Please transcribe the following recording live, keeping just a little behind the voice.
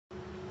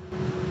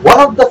One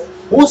of the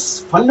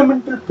most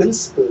fundamental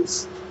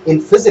principles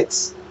in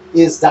physics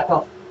is that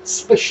of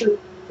special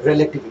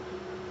relativity.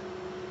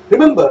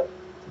 Remember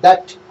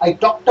that I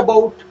talked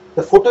about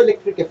the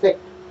photoelectric effect,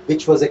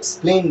 which was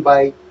explained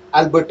by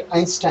Albert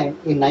Einstein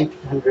in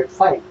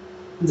 1905.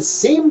 In the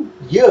same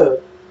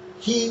year,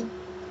 he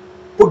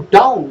put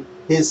down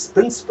his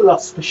principle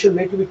of special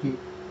relativity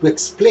to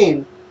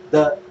explain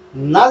the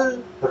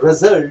null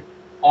result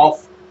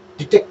of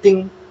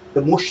detecting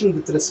the motion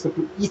with respect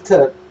to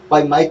ether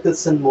by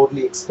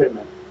Michelson-Morley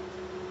experiment.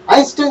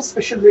 Einstein's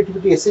special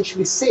relativity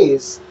essentially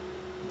says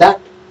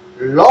that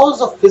laws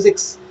of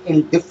physics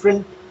in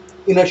different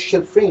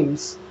inertial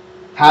frames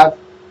have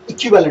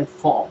equivalent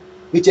form,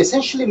 which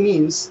essentially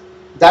means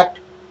that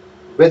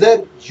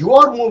whether you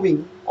are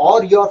moving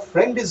or your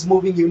friend is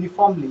moving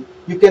uniformly,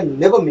 you can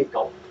never make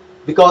out,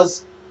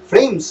 because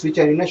frames which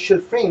are inertial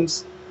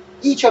frames,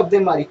 each of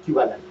them are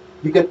equivalent.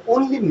 You can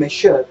only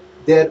measure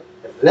their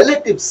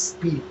relative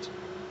speed,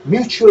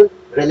 mutual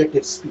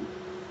relative speed.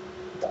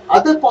 The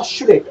other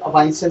postulate of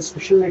Einstein's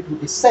special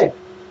relativity said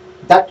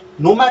that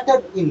no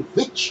matter in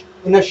which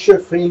inertial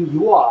frame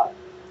you are,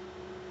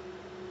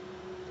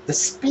 the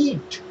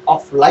speed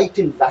of light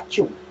in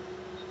vacuum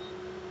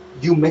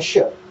you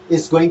measure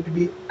is going to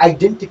be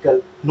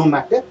identical no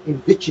matter in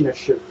which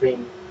inertial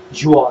frame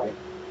you are in.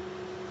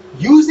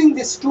 Using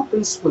these two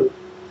principles,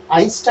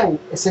 Einstein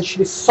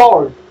essentially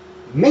solved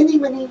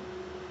many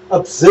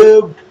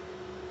observed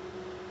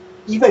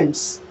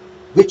events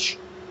which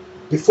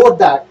before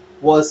that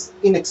was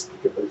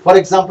inexplicable. For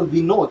example,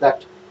 we know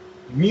that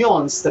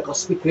muons, the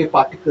cosmic ray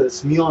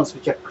particles, muons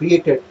which are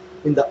created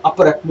in the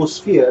upper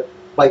atmosphere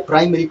by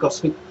primary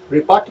cosmic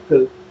ray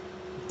particle,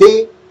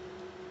 they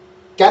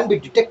can be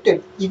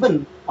detected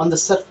even on the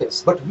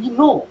surface. But we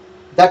know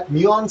that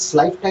muons'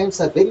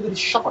 lifetimes are very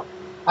short,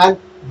 and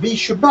we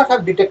should not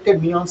have detected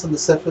muons on the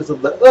surface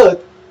of the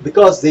Earth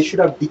because they should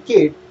have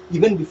decayed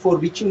even before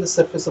reaching the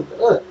surface of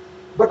the Earth.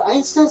 But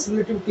Einstein's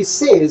relativity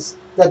says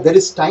that there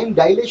is time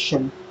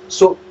dilation.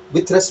 So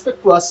with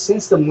respect to us,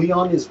 since the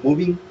muon is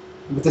moving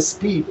with a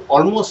speed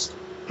almost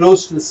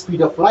close to the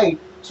speed of light,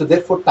 so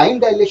therefore time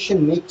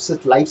dilation makes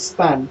its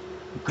lifespan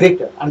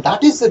greater, and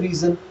that is the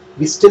reason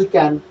we still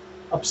can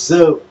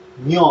observe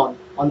muon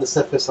on the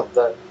surface of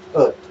the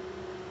Earth.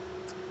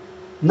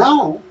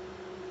 Now,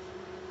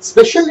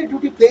 special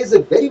relativity plays a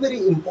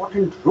very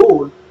important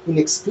role in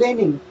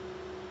explaining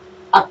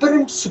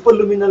apparent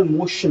superluminal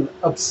motion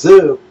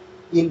observed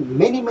in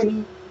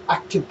many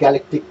active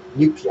galactic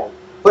nuclei.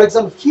 For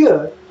example,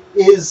 here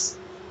is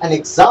an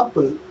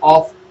example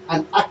of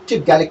an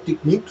active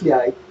galactic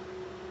nuclei,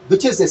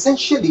 which is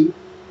essentially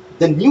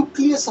the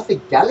nucleus of a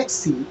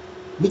galaxy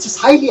which is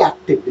highly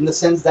active in the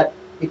sense that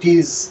it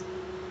is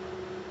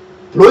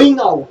blowing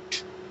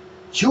out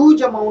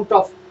huge amount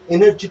of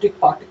energetic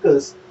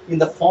particles in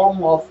the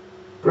form of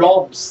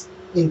blobs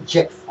in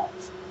jet form.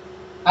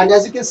 And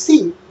as you can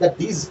see that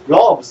these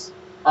blobs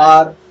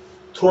are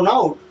thrown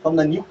out from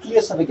the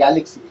nucleus of a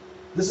galaxy.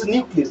 This is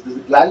nucleus, the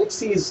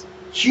galaxy is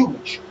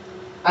huge,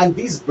 and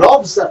these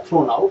blobs are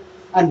thrown out,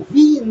 and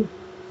we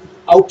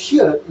out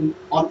here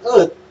on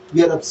Earth,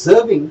 we are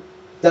observing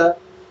the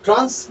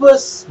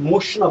transverse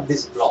motion of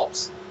these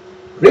blobs.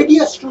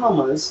 Radio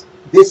astronomers,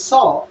 they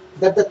saw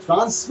that the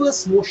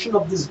transverse motion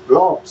of these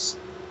blobs,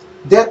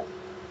 they're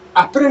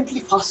apparently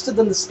faster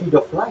than the speed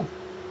of light.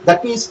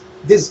 That means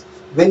this,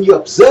 when you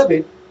observe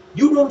it,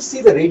 you don't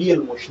see the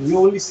radial motion, you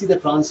only see the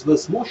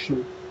transverse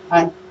motion.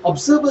 And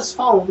observers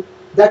found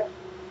that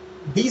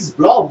these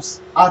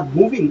blobs are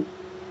moving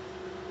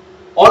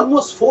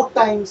almost 4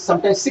 times,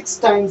 sometimes 6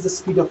 times the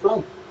speed of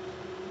light.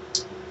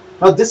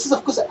 Now this is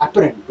of course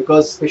apparent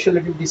because special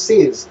relativity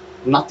says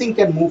nothing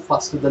can move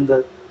faster than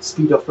the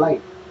speed of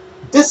light.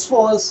 This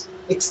was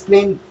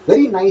explained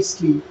very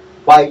nicely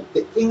by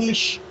the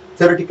English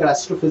theoretical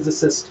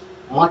astrophysicist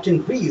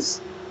Martin Rees,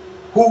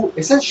 who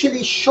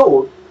essentially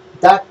showed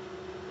that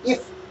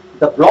if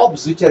the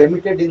blobs which are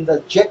emitted in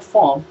the jet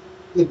form,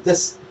 if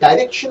this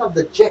direction of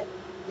the jet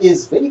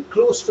is very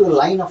close to the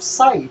line of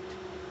sight,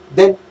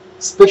 then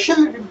special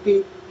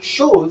relativity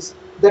shows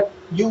that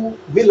you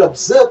will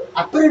observe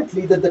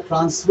apparently that the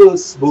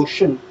transverse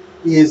motion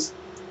is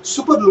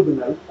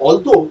superluminal,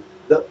 although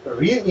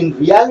in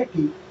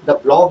reality the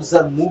blobs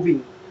are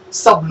moving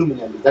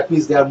subluminally. That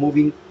means they are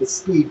moving with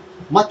speed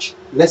much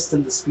less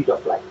than the speed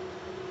of light.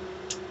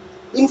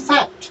 In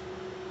fact,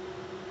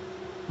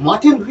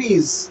 Martin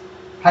Rees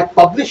had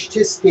published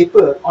his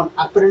paper on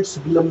apparent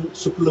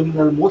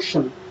superluminal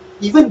motion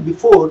even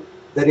before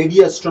the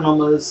radio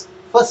astronomers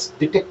first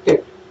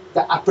detected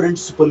the apparent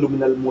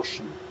superluminal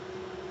motion.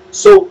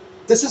 So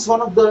this is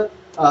one of the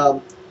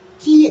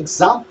key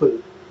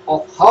examples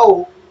of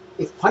how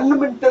a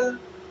fundamental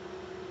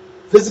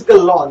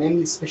physical law,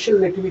 namely special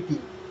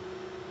relativity,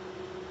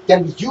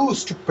 can be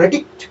used to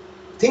predict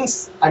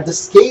things at the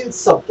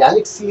scales of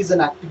galaxies and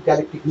active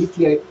galactic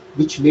nuclei,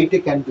 which later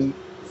can be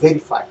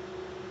verified.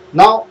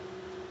 Now,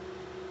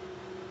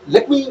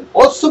 let me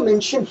also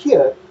mention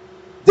here,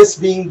 this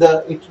being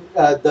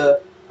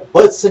the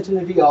birth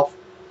centenary of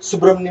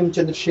Subramaniam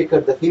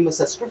Chandrasekhar, the famous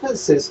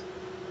astrophysicist.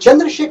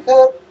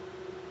 Chandrasekhar,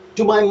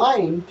 to my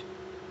mind,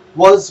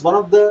 was one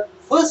of the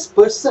first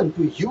person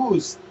to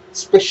use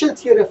special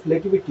theory of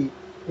relativity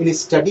in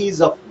his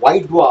studies of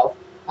white dwarf,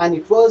 and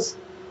it was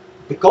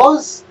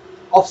because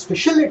of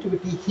special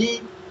relativity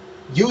he,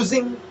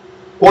 using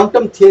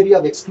quantum theory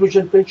of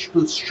exclusion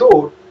principles,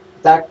 showed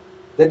that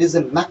there is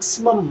a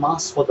maximum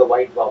mass for the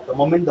white dwarf. The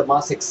moment the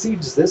mass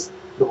exceeds this,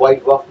 the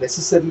white dwarf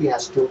necessarily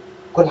has to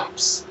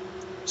collapse.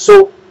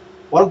 So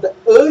one of the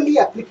early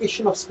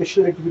application of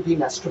special relativity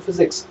in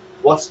astrophysics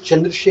was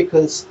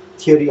Chandrasekhar's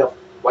theory of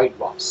white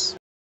dwarfs.